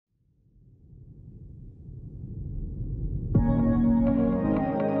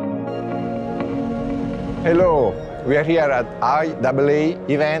Hello, we are here at IAA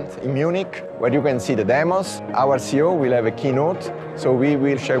event in Munich, where you can see the demos. Our CEO will have a keynote, so we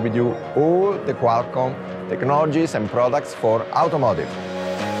will share with you all the Qualcomm technologies and products for automotive.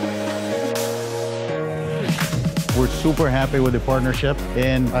 We're super happy with the partnership,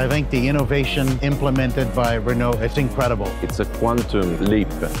 and I think the innovation implemented by Renault is incredible. It's a quantum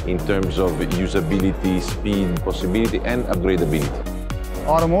leap in terms of usability, speed, possibility, and upgradability.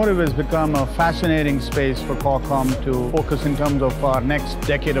 Automotive has become a fascinating space for Qualcomm to focus in terms of our next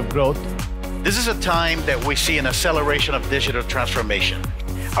decade of growth. This is a time that we see an acceleration of digital transformation.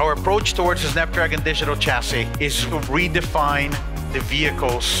 Our approach towards the Snapdragon digital chassis is to redefine the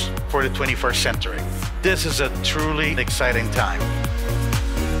vehicles for the 21st century. This is a truly exciting time.